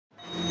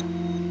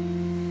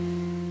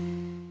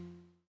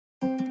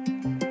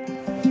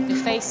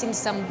facing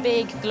some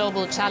big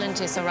global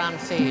challenges around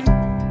food.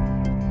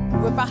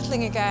 We're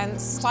battling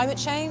against climate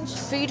change.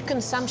 Food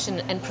consumption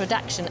and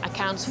production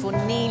accounts for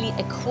nearly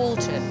a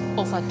quarter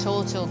of our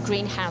total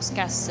greenhouse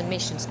gas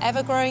emissions.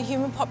 Ever-growing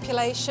human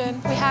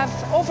population. We have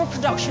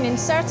overproduction in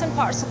certain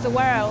parts of the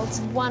world.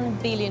 1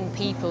 billion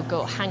people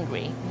go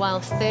hungry, while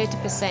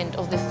 30%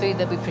 of the food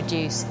that we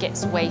produce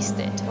gets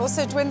wasted.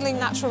 Also dwindling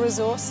natural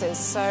resources,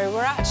 so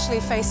we're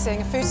actually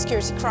facing a food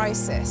security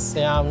crisis.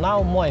 There are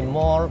now more and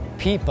more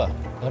people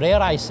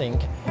realizing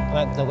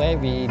that the way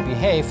we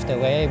behave, the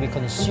way we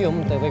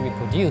consume, the way we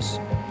produce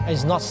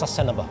is not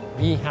sustainable.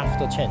 We have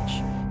to change.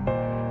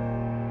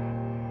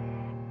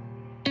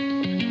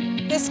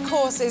 This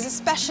course is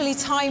especially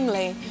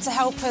timely to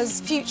help us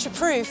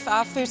future-proof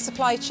our food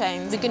supply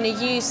chains. We're going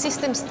to use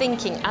systems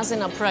thinking as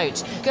an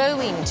approach, go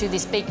into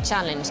this big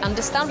challenge,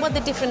 understand what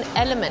the different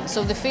elements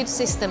of the food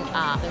system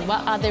are and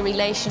what are the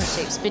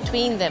relationships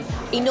between them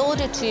in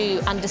order to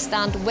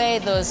understand where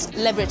those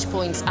leverage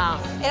points are.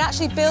 It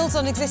actually builds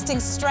on existing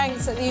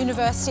strengths that the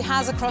university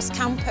has across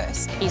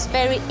campus. It's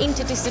very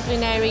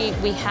interdisciplinary.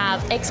 We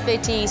have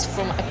expertise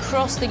from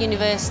across the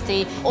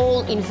university,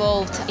 all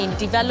involved in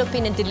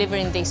developing and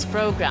delivering these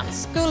programs.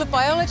 School of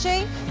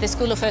Biology, the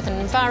School of Earth and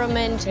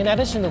Environment. In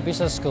addition to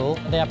business school,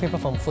 there are people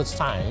from food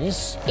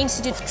science,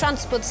 Institute of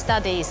Transport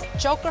Studies,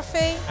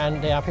 Geography,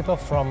 and there are people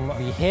from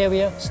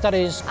behavior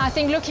studies. I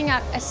think looking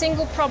at a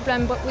single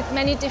problem but with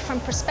many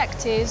different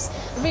perspectives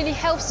really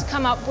helps to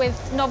come up with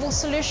novel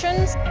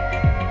solutions.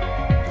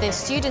 The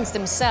students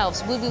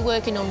themselves will be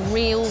working on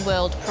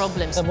real-world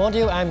problems. The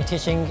module I'm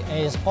teaching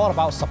is all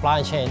about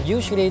supply chain.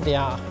 Usually they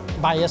are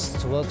biased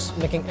towards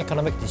making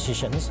economic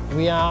decisions.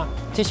 We are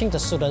teaching the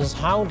students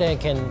how they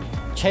can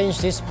change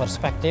this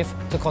perspective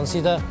to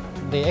consider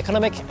the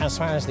economic as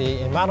well as the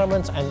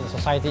environment and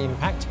society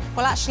impact.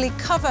 We'll actually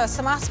cover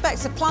some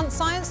aspects of plant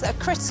science that are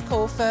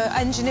critical for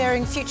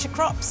engineering future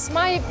crops.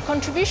 My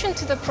contribution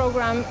to the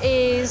program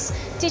is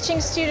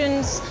teaching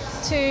students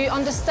to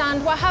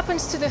understand what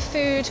happens to the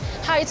food,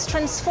 how it's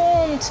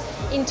transformed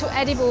into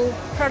edible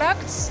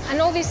products,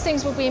 and all these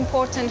things will be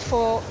important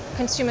for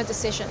consumer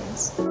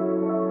decisions.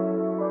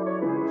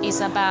 It's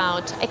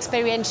about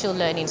experiential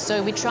learning,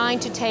 so we're trying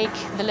to take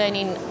the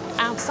learning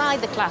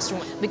outside the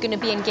classroom. We're going to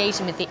be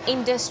engaging with the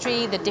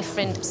industry, the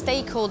different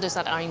stakeholders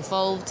that are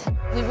involved.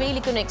 We're really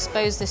going to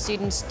expose the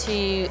students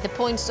to the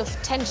points of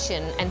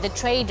tension and the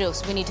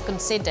trade-offs we need to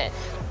consider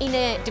in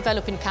a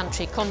developing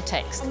country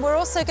context. And we're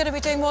also going to be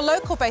doing more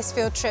local-based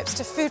field trips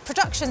to food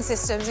production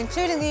systems,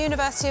 including the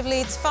University of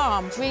Leeds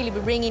farm. Really,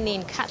 we're bringing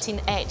in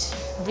cutting-edge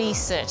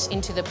research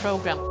into the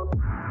programme.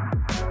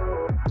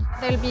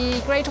 There'll be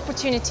great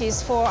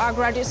opportunities for our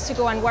graduates to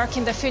go and work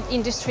in the food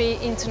industry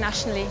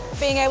internationally.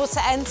 Being able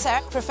to enter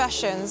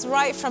professions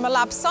right from a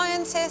lab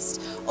scientist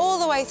all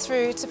the way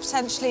through to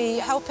potentially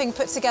helping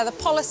put together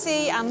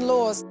policy and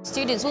laws.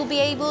 Students will be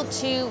able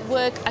to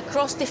work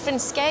across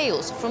different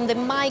scales, from the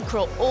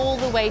micro all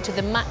the way to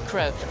the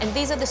macro. And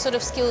these are the sort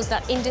of skills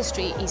that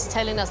industry is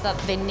telling us that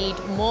they need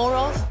more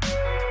of.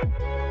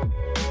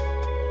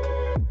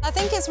 I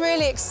think it's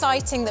really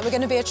exciting that we're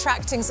going to be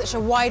attracting such a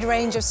wide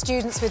range of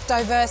students with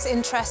diverse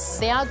interests.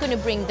 They are going to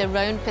bring their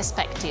own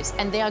perspectives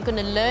and they are going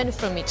to learn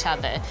from each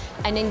other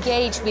and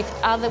engage with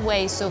other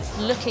ways of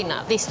looking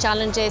at these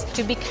challenges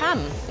to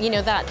become,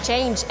 that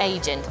change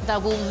agent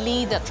that will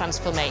lead that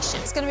transformation.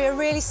 It's going to be a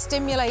really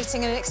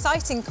stimulating and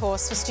exciting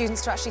course for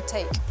students to actually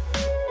take.